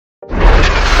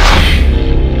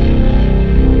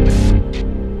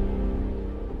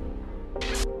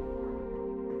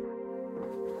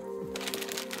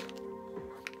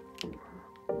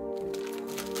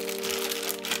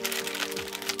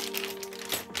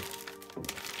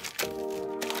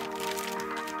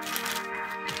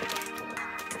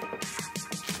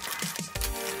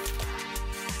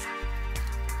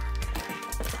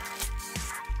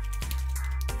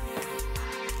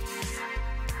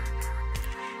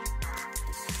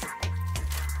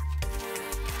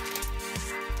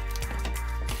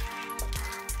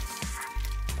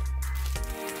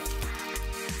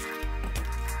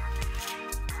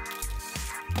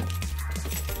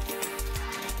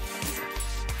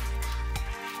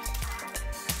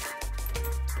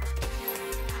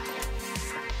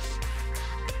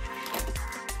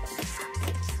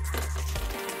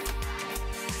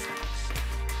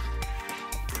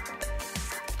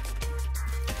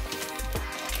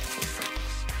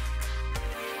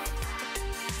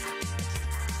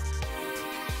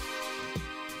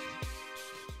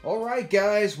Alright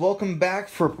guys, welcome back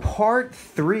for part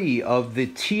 3 of the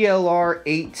Tlr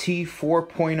 8Ight-T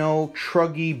 4.0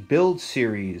 Truggy build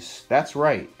series. That's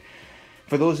right.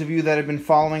 For those of you that have been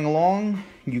following along,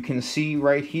 you can see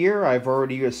right here I've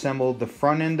already assembled the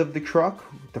front end of the truck,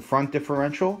 the front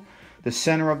differential, the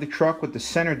center of the truck with the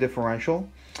center differential,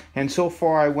 and so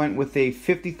far I went with a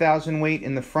 50,000 weight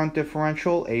in the front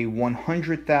differential, a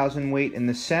 100,000 weight in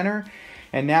the center,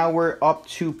 and now we're up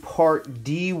to part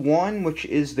D1, which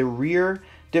is the rear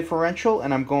differential,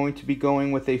 and I'm going to be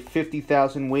going with a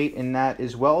 50,000 weight in that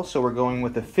as well. So we're going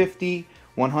with a 50,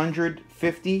 100,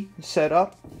 50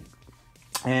 setup.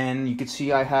 And you can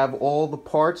see I have all the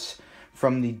parts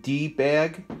from the D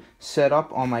bag set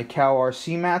up on my cow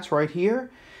RC mats right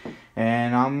here.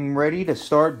 And I'm ready to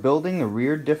start building the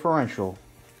rear differential.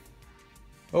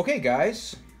 Okay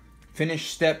guys,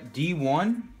 finished step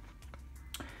D1.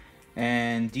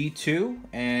 And D2,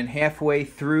 and halfway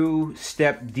through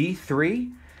step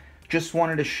D3. Just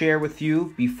wanted to share with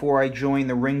you before I join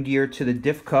the ring gear to the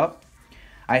diff cup,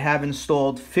 I have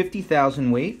installed 50,000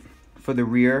 weight for the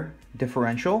rear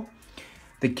differential.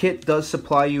 The kit does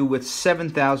supply you with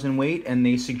 7,000 weight, and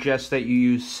they suggest that you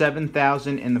use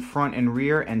 7,000 in the front and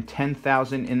rear and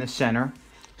 10,000 in the center.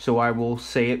 So I will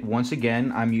say it once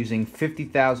again, I'm using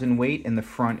 50,000 weight in the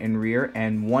front and rear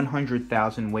and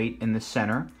 100,000 weight in the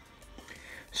center.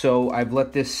 So I've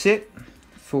let this sit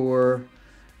for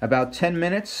about 10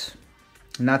 minutes,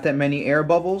 not that many air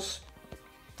bubbles.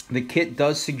 The kit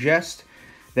does suggest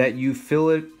that you fill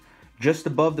it just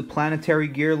above the planetary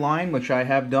gear line, which I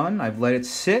have done. I've let it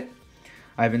sit.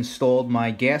 I've installed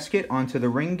my gasket onto the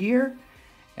ring gear,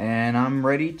 and I'm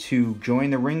ready to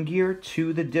join the ring gear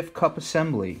to the diff cup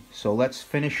assembly. So let's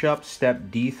finish up step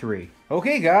D3.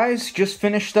 Okay guys, just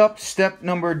finished up step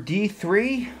number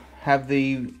D3. Have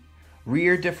the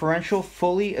rear differential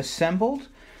fully assembled.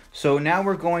 So now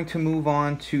we're going to move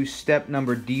on to step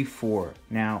number D4.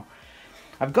 Now,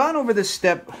 I've gone over this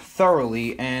step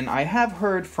thoroughly, and I have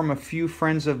heard from a few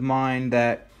friends of mine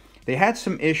that they had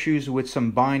some issues with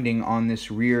some binding on this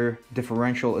rear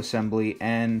differential assembly,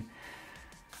 and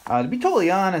to be totally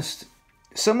honest,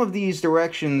 some of these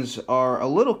directions are a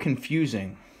little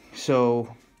confusing.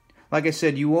 So, like I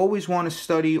said, you always want to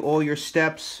study all your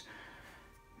steps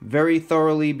very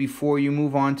thoroughly before you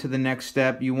move on to the next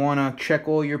step. You want to check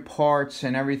all your parts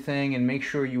and everything and make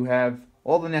sure you have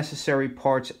all the necessary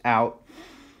parts out.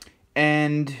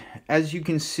 And as you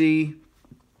can see,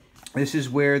 this is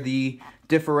where the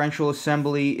differential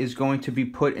assembly is going to be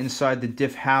put inside the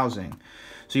diff housing.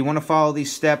 So you want to follow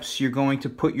these steps. You're going to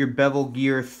put your bevel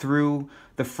gear through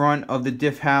the front of the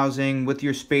diff housing with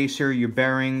your spacer, your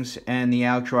bearings, and the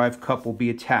outdrive cup will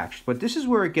be attached. But this is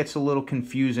where it gets a little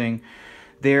confusing.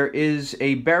 There is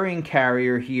a bearing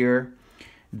carrier here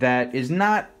that is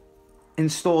not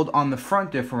installed on the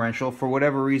front differential. For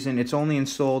whatever reason, it's only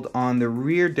installed on the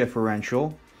rear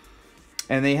differential.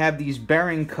 And they have these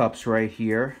bearing cups right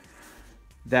here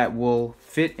that will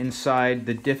fit inside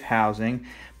the diff housing.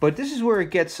 But this is where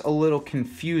it gets a little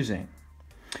confusing.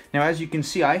 Now, as you can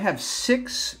see, I have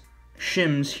 6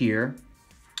 shims here,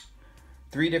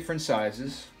 3 different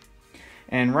sizes.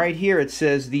 And right here it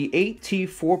says the 8Ight-T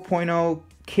 4.0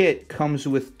 kit comes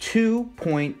with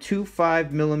 2.25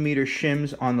 millimeter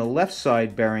shims on the left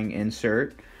side bearing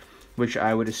insert, which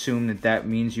I would assume that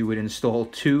means you would install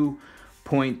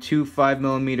 2.25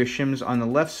 millimeter shims on the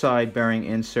left side bearing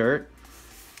insert,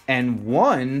 and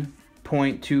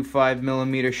 1.25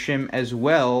 millimeter shim as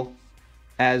well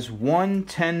as one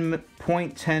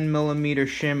 10.10 millimeter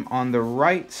shim on the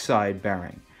right side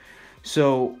bearing.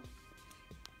 So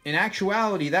in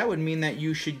actuality, that would mean that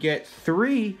you should get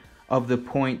 3 of the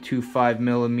 0.25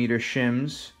 millimeter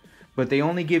shims, but they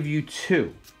only give you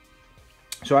 2.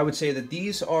 So I would say that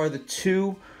these are the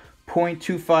 2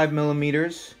 0.25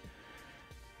 millimeters.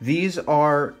 These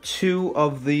are 2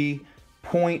 of the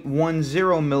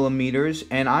 0.10 millimeters,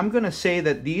 and I'm going to say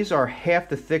that these are half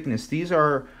the thickness. These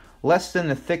are less than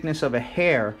the thickness of a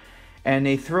hair, and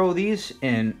they throw these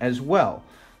in as well.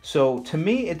 So to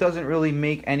me, it doesn't really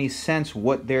make any sense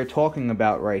what they're talking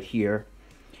about right here.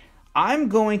 I'm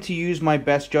going to use my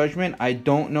best judgment. I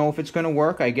don't know if it's going to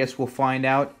work. I guess we'll find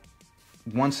out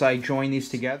once I join these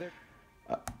together.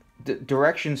 The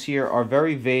directions here are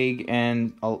very vague,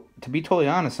 and to be totally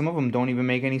honest, some of them don't even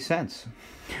make any sense.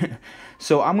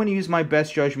 So I'm going to use my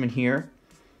best judgment here.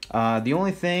 The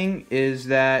only thing is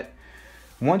that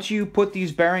once you put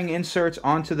these bearing inserts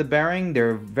onto the bearing,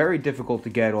 they're very difficult to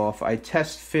get off. I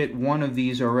test fit one of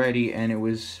these already, and it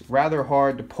was rather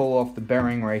hard to pull off the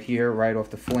bearing right here, right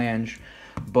off the flange.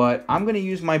 But I'm going to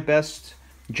use my best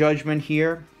judgment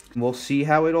here. We'll see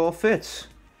how it all fits.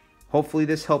 Hopefully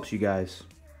this helps you guys.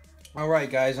 Alright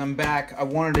guys, I'm back. I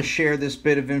wanted to share this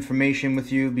bit of information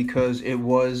with you because it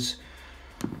was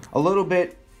a little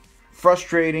bit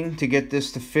frustrating to get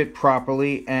this to fit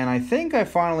properly, and I think I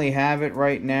finally have it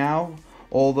right now.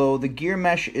 Although the gear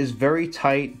mesh is very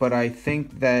tight, but I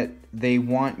think that they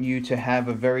want you to have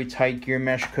a very tight gear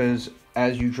mesh because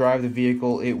as you drive the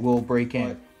vehicle it will break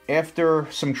in.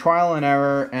 After some trial and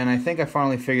error, and I think I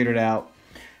finally figured it out,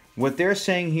 what they're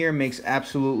saying here makes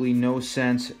absolutely no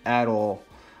sense at all.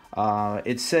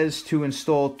 It says to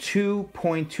install 2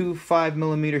 0.25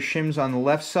 millimeter shims on the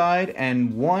left side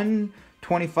and 1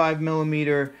 25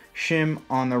 millimeter shim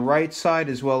on the right side,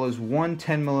 as well as 1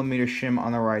 10 millimeter shim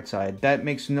on the right side. That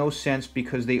makes no sense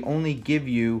because they only give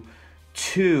you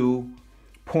 2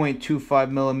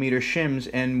 0.25 millimeter shims,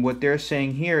 and what they're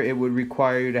saying here, it would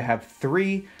require you to have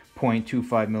 3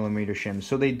 0.25 millimeter shims.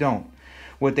 So they don't.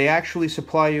 What they actually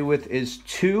supply you with is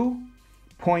 2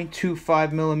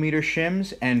 0.25 millimeter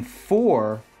shims and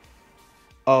 4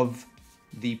 of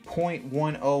the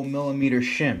 0.10 millimeter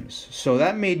shims. So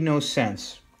that made no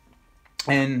sense.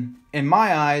 And in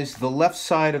my eyes, the left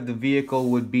side of the vehicle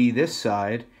would be this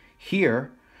side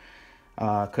here,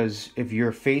 because if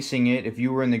you're facing it, if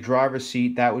you were in the driver's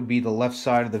seat, that would be the left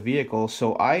side of the vehicle.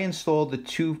 So I installed the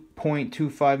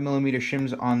 2.25 millimeter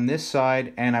shims on this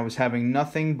side, and I was having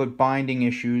nothing but binding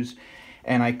issues,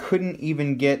 and I couldn't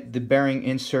even get the bearing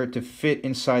insert to fit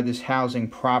inside this housing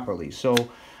properly. So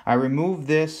I removed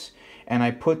this, and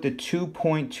I put the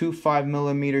 2.25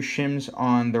 millimeter shims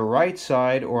on the right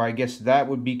side, or I guess that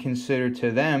would be considered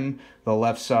to them the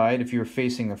left side if you're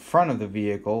facing the front of the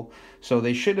vehicle. So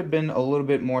they should have been a little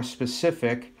bit more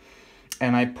specific,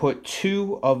 and I put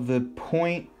 2 of the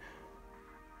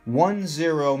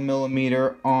 0.10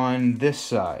 millimeter on this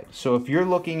side. So if you're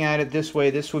looking at it this way,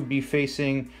 this would be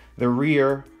facing the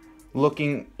rear,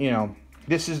 looking,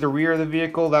 this is the rear of the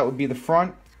vehicle, that would be the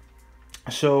front.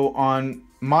 So on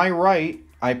my right,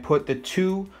 I put the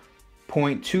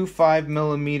 2.25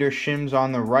 millimeter shims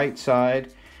on the right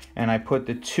side, and I put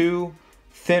the 2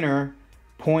 thinner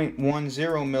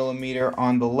 0.10 millimeter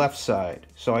on the left side.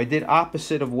 So I did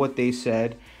opposite of what they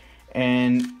said,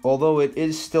 and although it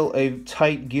is still a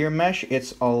tight gear mesh,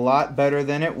 it's a lot better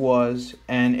than it was,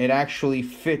 and it actually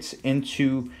fits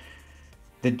into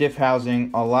the diff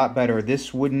housing a lot better.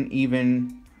 This wouldn't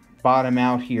even bottom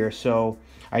out here. So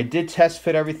I did test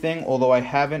fit everything, although I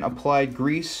haven't applied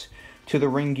grease to the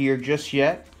ring gear just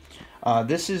yet.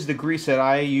 This is the grease that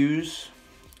I use.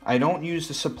 I don't use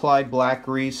the supplied black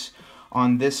grease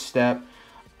on this step.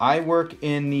 I work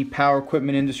in the power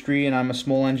equipment industry, and I'm a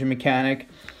small engine mechanic,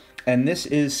 and this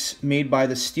is made by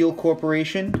the Steel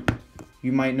Corporation.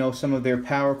 You might know some of their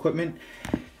power equipment.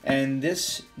 And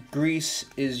this grease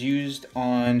is used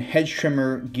on hedge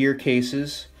trimmer gear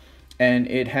cases, and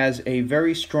it has a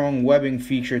very strong webbing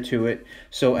feature to it.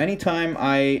 So anytime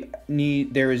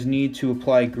there is need to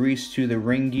apply grease to the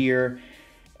ring gear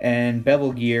and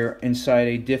bevel gear inside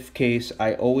a diff case,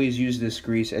 I always use this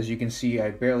grease. As you can see,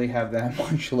 I barely have that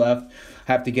much left.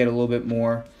 I have to get a little bit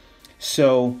more.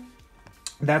 So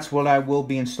that's what I will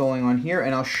be installing on here,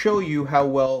 and I'll show you how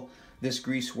well this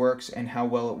grease works and how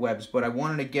well it webs. But I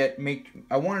wanted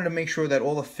to make sure that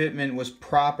all the fitment was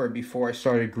proper before I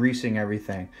started greasing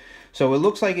everything. So it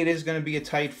looks like it is going to be a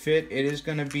tight fit. It is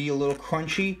going to be a little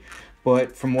crunchy,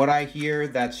 but from what I hear,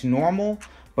 that's normal.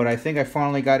 But I think I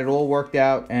finally got it all worked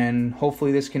out, and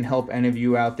hopefully this can help any of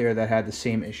you out there that had the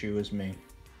same issue as me.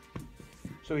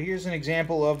 So here's an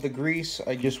example of the grease.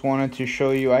 I just wanted to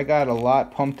show you. I got a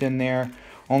lot pumped in there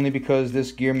only because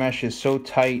this gear mesh is so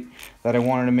tight that I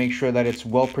wanted to make sure that it's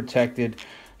well protected.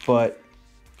 But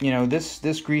you know,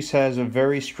 this grease has a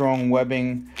very strong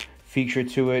webbing feature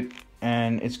to it,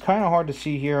 and it's kind of hard to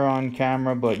see here on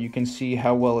camera, but you can see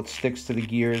how well it sticks to the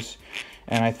gears,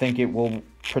 and I think it will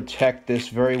protect this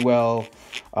very well.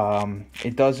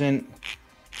 It doesn't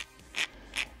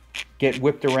get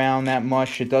whipped around that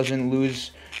much. It doesn't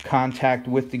lose contact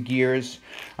with the gears.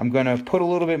 I'm going to put a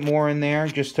little bit more in there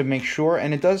just to make sure,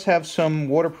 and it does have some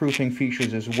waterproofing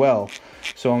features as well,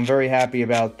 so I'm very happy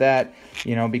about that,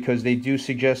 you know, because they do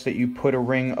suggest that you put a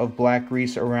ring of black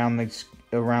grease around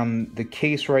the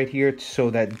case right here so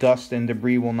that dust and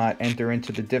debris will not enter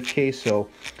into the diff case. So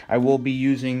I will be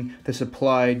using this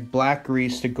applied black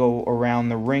grease to go around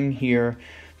the ring here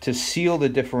to seal the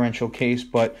differential case.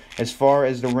 But as far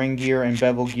as the ring gear and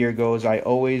bevel gear goes, I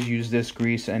always use this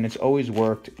grease, and it's always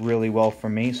worked really well for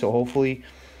me. So hopefully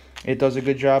it does a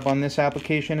good job on this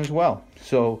application as well.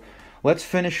 So let's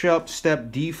finish up step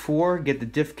D4, get the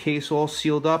diff case all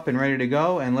sealed up and ready to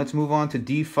go, and let's move on to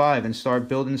D5 and start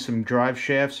building some drive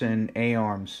shafts and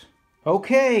A-arms.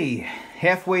 Okay,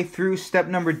 halfway through step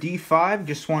number D5,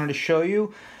 just wanted to show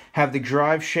you, have the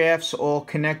drive shafts all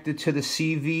connected to the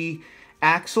CV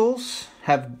axles,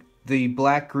 have the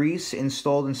black grease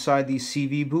installed inside these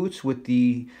CV boots with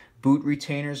the boot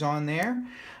retainers on there.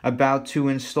 About to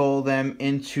install them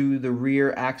into the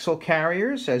rear axle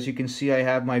carriers. As you can see, I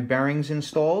have my bearings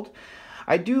installed.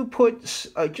 I do put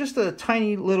just a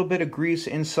tiny little bit of grease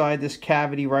inside this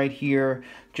cavity right here,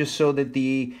 just so that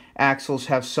the axles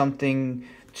have something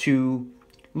to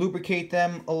lubricate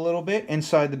them a little bit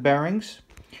inside the bearings.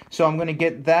 So I'm going to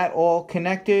get that all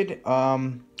connected.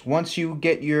 Once you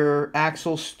get your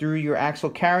axles through your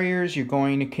axle carriers, you're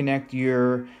going to connect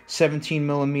your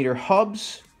 17mm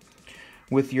hubs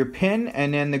with your pin,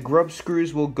 and then the grub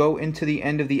screws will go into the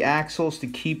end of the axles to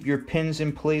keep your pins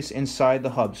in place inside the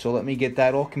hub. So let me get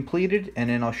that all completed, and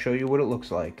then I'll show you what it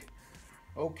looks like.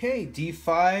 Okay,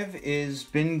 D5 is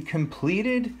been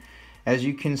completed. As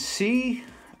you can see,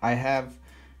 I have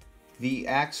the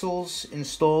axles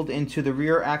installed into the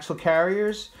rear axle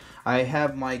carriers. I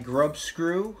have my grub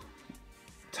screw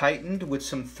tightened with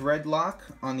some thread lock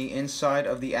on the inside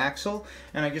of the axle,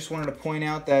 and I just wanted to point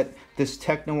out that this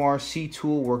Technoir C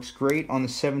tool works great on the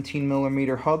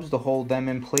 17mm hubs to hold them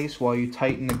in place while you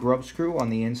tighten the grub screw on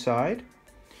the inside,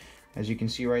 as you can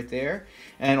see right there.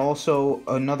 And also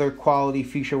another quality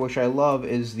feature which I love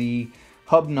is the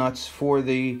hub nuts for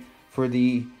the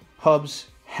hubs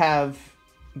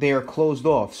they are closed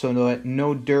off so that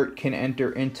no dirt can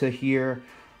enter into here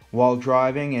while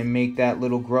driving and make that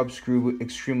little grub screw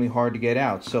extremely hard to get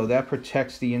out. So that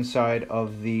protects the inside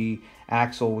of the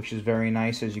axle, which is very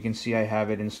nice. As you can see, I have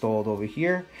it installed over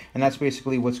here, and that's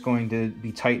basically what's going to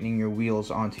be tightening your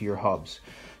wheels onto your hubs.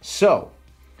 So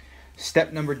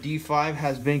step number D5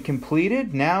 has been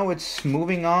completed. Now it's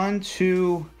moving on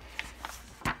to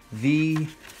the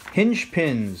hinge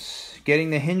pins. Getting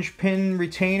the hinge pin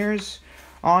retainers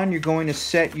on, you're going to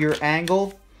set your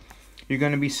angle. You're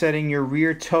going to be setting your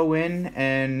rear toe in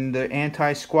and the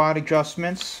anti-squat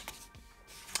adjustments,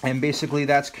 and basically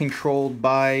that's controlled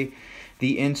by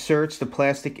the inserts, the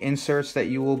plastic inserts that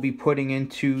you will be putting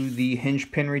into the hinge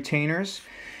pin retainers,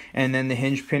 and then the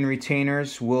hinge pin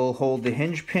retainers will hold the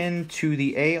hinge pin to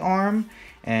the A-arm,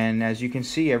 and as you can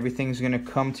see, everything's going to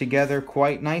come together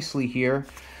quite nicely here.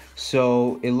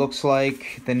 So it looks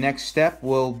like the next step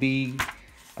will be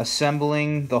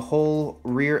assembling the whole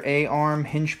rear A-arm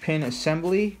hinge pin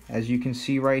assembly, as you can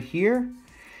see right here,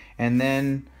 and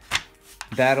then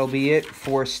that'll be it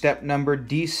for step number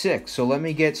D6. So let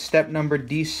me get step number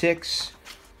D6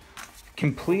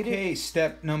 completed. Okay,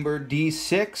 step number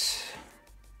D6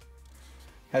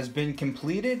 has been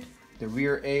completed. The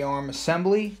rear A-arm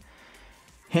assembly,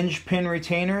 hinge pin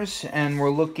retainers, and we're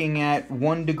looking at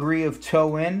 1 degree of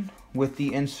toe in with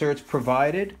the inserts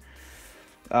provided.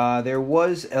 There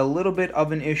was a little bit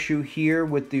of an issue here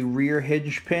with the rear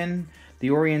hinge pin.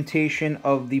 The orientation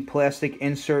of the plastic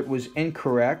insert was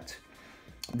incorrect.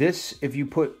 This, if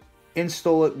you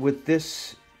install it with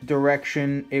this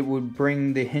direction, it would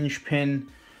bring the hinge pin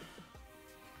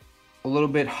a little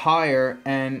bit higher,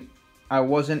 and I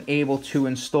wasn't able to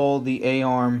install the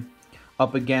A-arm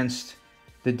up against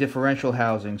the differential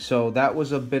housing. So that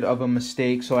was a bit of a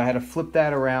mistake, so I had to flip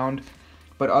that around.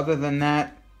 But other than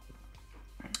that,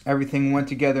 everything went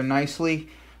together nicely.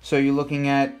 So you're looking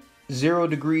at 0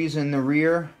 degrees in the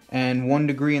rear and 1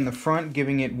 degree in the front,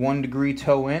 giving it 1 degree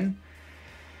toe in.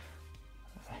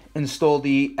 Install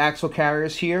the axle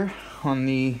carriers here on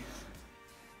the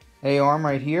A-arm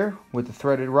right here with the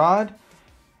threaded rod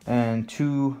and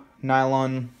 2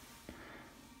 nylon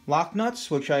lock nuts,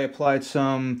 which I applied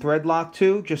some thread lock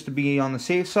to just to be on the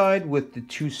safe side with the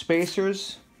 2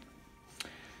 spacers,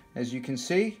 as you can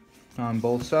see, on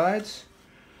both sides.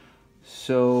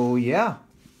 So yeah,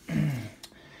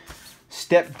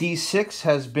 step D6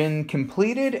 has been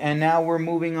completed, and now we're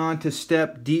moving on to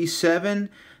step D7,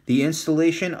 the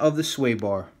installation of the sway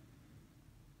bar.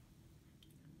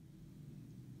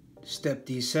 Step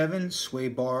D7, sway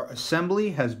bar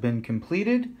assembly, has been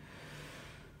completed.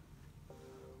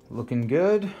 Looking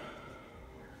good.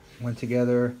 Went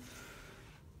together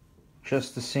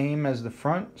just the same as the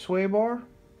front sway bar.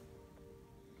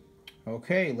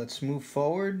 Okay, let's move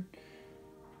forward.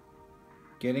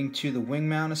 Getting to the wing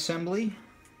mount assembly.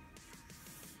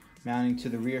 Mounting to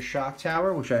the rear shock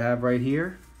tower, which I have right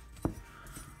here.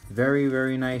 Very,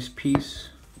 very nice piece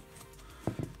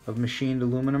of machined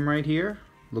aluminum right here.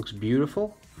 Looks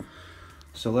beautiful.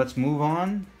 So let's move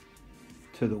on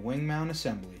to the wing mount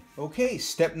assembly. Okay,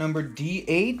 step number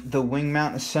D8, the wing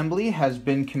mount assembly has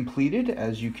been completed,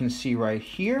 as you can see right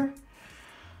here.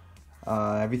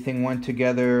 Everything went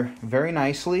together very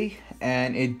nicely,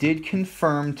 and it did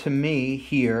confirm to me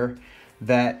here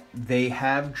that they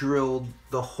have drilled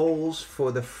the holes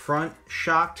for the front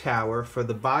shock tower for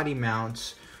the body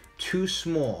mounts too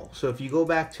small. So if you go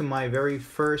back to my very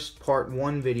first part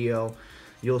 1 video,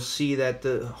 you'll see that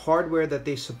the hardware that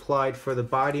they supplied for the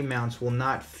body mounts will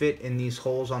not fit in these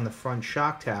holes on the front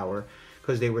shock tower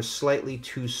because they were slightly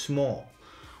too small.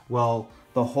 Well,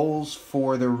 the holes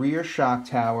for the rear shock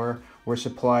tower were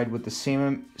supplied with the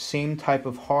same type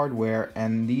of hardware,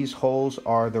 and these holes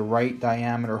are the right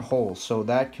diameter holes. So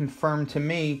that confirmed to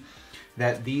me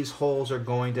that these holes are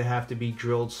going to have to be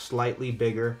drilled slightly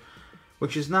bigger,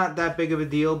 which is not that big of a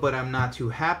deal, but I'm not too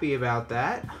happy about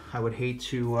that. I would hate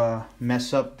to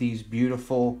mess up these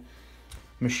beautiful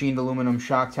machined aluminum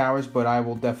shock towers, but I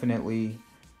will definitely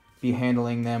be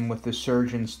handling them with the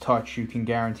surgeon's touch, you can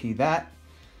guarantee that.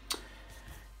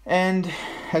 And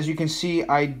as you can see,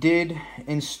 I did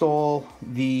install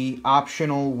the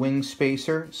optional wing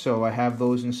spacer, so I have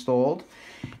those installed.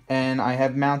 And I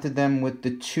have mounted them with the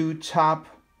 2 top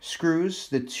screws.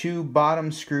 The 2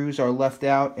 bottom screws are left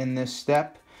out in this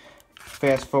step.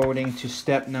 Fast forwarding to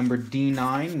step number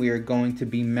D9, we are going to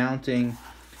be mounting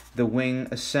the wing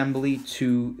assembly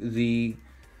to the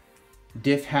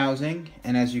diff housing,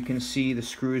 and as you can see, the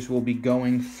screws will be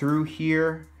going through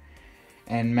here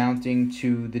and mounting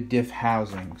to the diff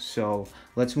housing. So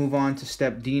let's move on to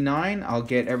step D9. I'll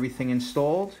get everything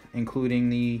installed, including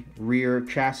the rear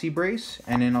chassis brace,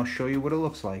 and then I'll show you what it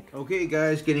looks like. Okay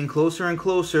guys, getting closer and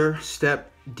closer. Step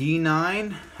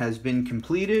D9 has been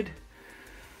completed.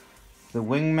 The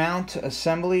wing mount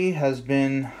assembly has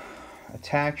been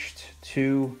attached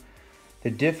to the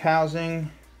diff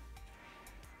housing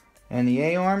and the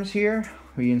A-arms here.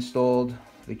 We installed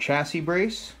the chassis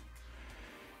brace,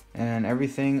 and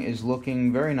everything is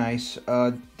looking very nice.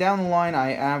 Down the line,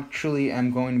 I actually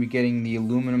am going to be getting the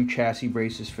aluminum chassis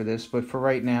braces for this, but for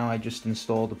right now, I just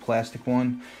installed a plastic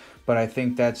one. But I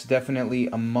think that's definitely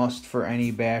a must for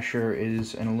any basher,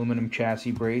 is an aluminum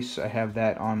chassis brace. I have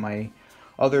that on my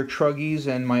other Truggies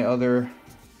and my other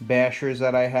bashers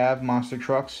that I have, monster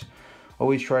trucks.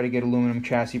 Always try to get aluminum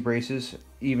chassis braces,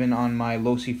 even on my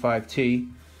Losi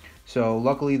 5T. So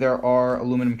luckily there are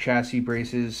aluminum chassis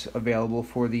braces available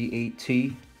for the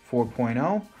 8Ight-T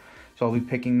 4.0. So I'll be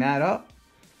picking that up.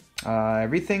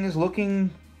 Everything is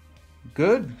looking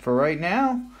good for right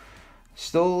now.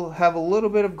 Still have a little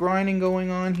bit of grinding going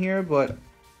on here, but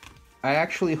I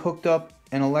actually hooked up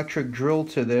an electric drill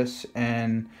to this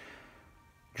and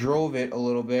drove it a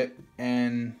little bit,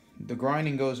 and the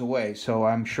grinding goes away. So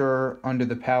I'm sure under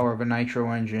the power of a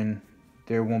nitro engine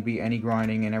there won't be any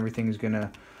grinding, and everything's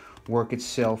gonna work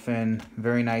itself in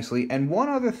very nicely. And one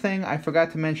other thing I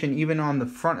forgot to mention, even on the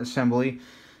front assembly,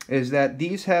 is that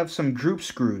these have some droop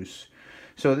screws.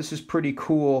 So this is pretty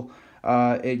cool.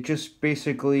 It just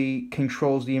basically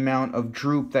controls the amount of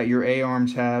droop that your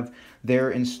A-arms have.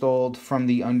 They're installed from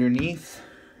the underneath,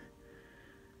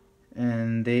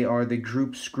 and they are the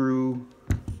droop screw,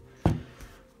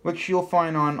 which you'll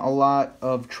find on a lot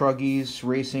of Truggies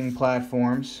racing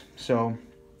platforms. So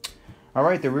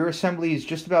alright, the rear assembly is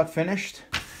just about finished.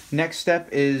 Next step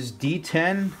is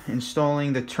D10,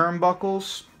 installing the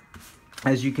turnbuckles.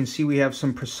 As you can see, we have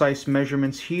some precise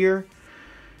measurements here.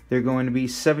 They're going to be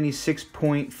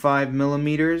 76.5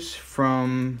 millimeters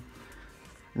from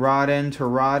rod end to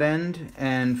rod end,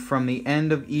 and from the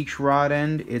end of each rod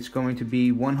end it's going to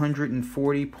be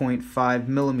 140.5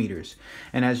 millimeters.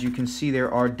 And as you can see,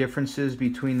 there are differences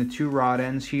between the 2 rod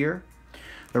ends here.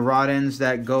 The rod ends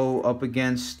that go up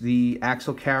against the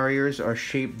axle carriers are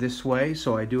shaped this way,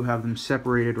 so I do have them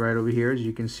separated right over here. As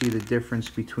you can see the difference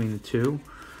between the two.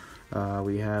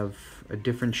 We have a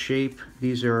different shape.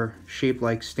 These are shaped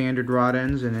like standard rod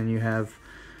ends, and then you have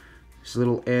this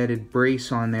little added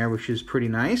brace on there, which is pretty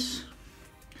nice.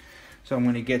 So I'm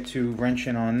going to get to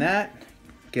wrenching on that,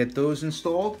 get those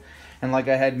installed. And like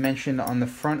I had mentioned on the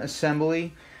front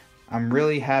assembly, I'm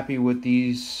really happy with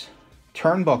these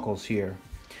turnbuckles here.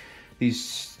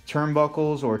 These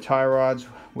turnbuckles or tie rods,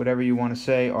 whatever you want to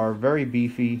say, are very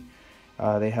beefy.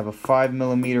 They have a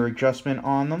 5mm adjustment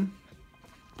on them.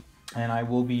 And I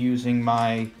will be using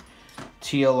my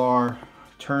TLR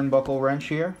turnbuckle wrench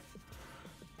here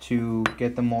to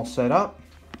get them all set up,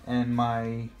 and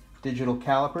my digital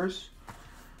calipers,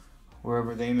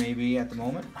 wherever they may be at the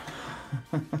moment.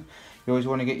 You always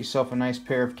want to get yourself a nice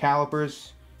pair of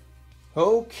calipers.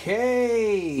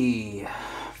 Okay,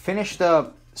 finished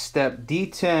up step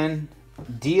D10,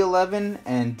 D11,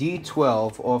 and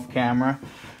D12 off camera.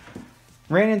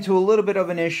 Ran into a little bit of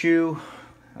an issue.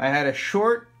 I had a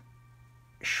short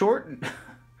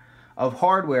of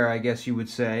hardware, I guess you would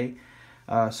say.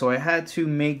 So I had to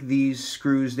make these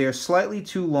screws. They're slightly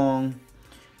too long.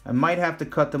 I might have to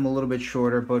cut them a little bit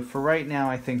shorter, but for right now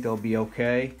I think they'll be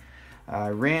okay. I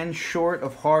ran short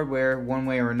of hardware one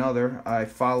way or another. I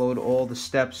followed all the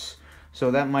steps,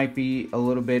 so that might be a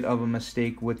little bit of a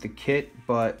mistake with the kit,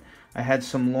 but I had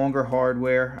some longer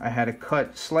hardware. I had to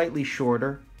cut slightly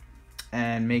shorter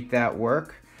and make that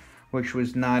work, which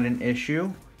was not an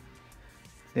issue.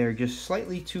 They're just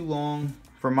slightly too long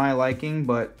for my liking,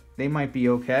 but they might be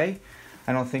okay.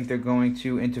 I don't think they're going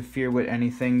to interfere with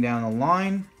anything down the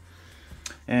line.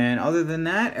 And other than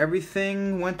that,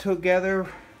 everything went together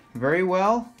very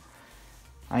well.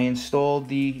 I installed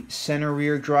the center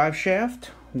rear drive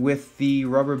shaft with the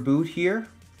rubber boot here.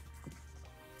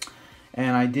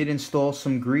 And I did install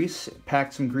some grease,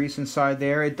 packed some grease inside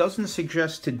there. It doesn't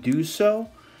suggest to do so,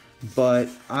 but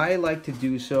I like to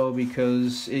do so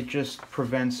because it just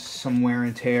prevents some wear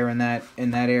and tear in that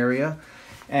area.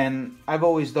 And I've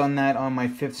always done that on my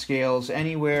 5th scales.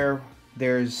 Anywhere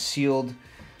there's sealed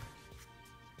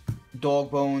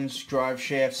dog bones, drive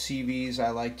shafts, CVs, I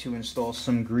like to install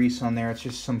some grease on there. It's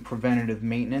just some preventative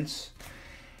maintenance.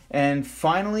 And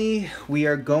finally, we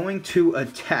are going to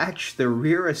attach the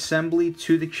rear assembly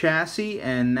to the chassis,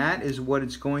 and that is what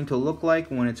it's going to look like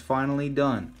when it's finally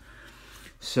done.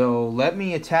 So let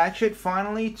me attach it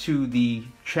finally to the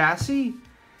chassis,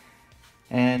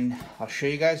 and I'll show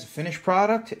you guys the finished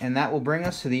product, and that will bring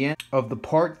us to the end of the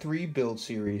Part 3 build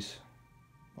series.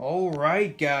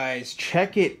 Alright guys,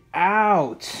 check it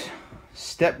out.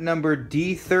 Step number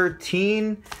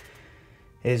D13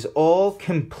 is all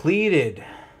completed.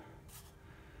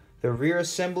 The rear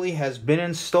assembly has been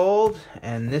installed,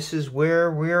 and this is where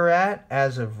we're at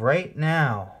as of right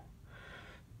now.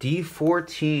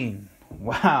 D14.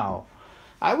 Wow.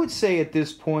 I would say at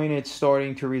this point it's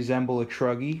starting to resemble a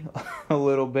Truggy a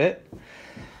little bit.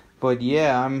 But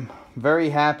yeah, I'm very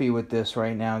happy with this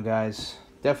right now, guys.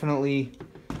 Definitely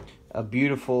a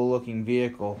beautiful looking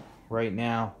vehicle right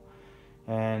now.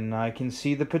 And I can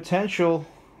see the potential.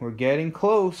 We're getting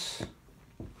close.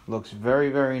 Looks very,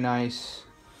 very nice.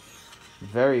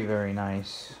 Very, very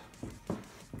nice.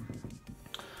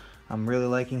 I'm really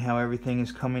liking how everything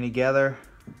is coming together.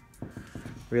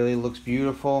 Really looks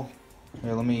beautiful.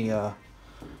 Here, let me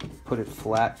put it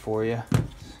flat for you.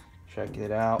 Check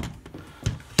it out.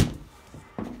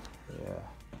 Yeah.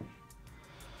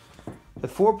 The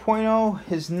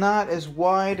 4.0 is not as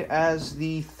wide as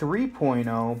the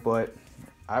 3.0, but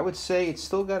I would say it's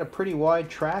still got a pretty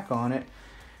wide track on it.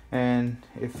 And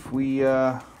if we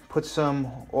put some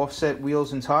offset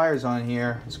wheels and tires on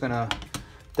here, it's gonna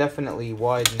definitely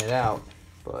widen it out.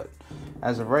 But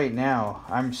as of right now,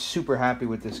 I'm super happy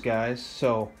with this, guys.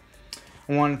 So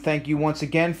I want to thank you once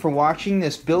again for watching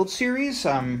this build series.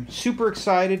 I'm super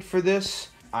excited for this.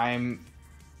 I'm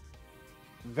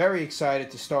very excited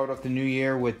to start off the new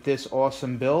year with this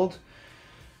awesome build.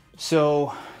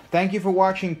 So thank you for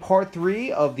watching part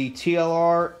 3 of the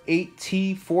Tlr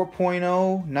 8Ight-T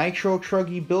 4.0 Nitro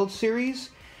Truggy build series.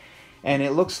 And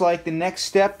it looks like the next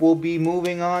step will be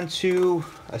moving on to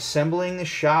assembling the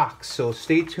shocks. So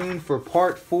stay tuned for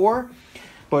part 4.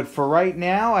 But for right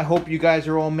now, I hope you guys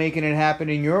are all making it happen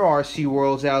in your RC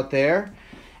worlds out there.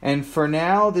 And for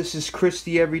now, this is Chris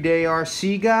the Everyday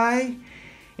RC Guy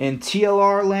in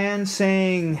TLR land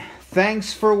saying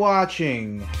thanks for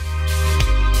watching.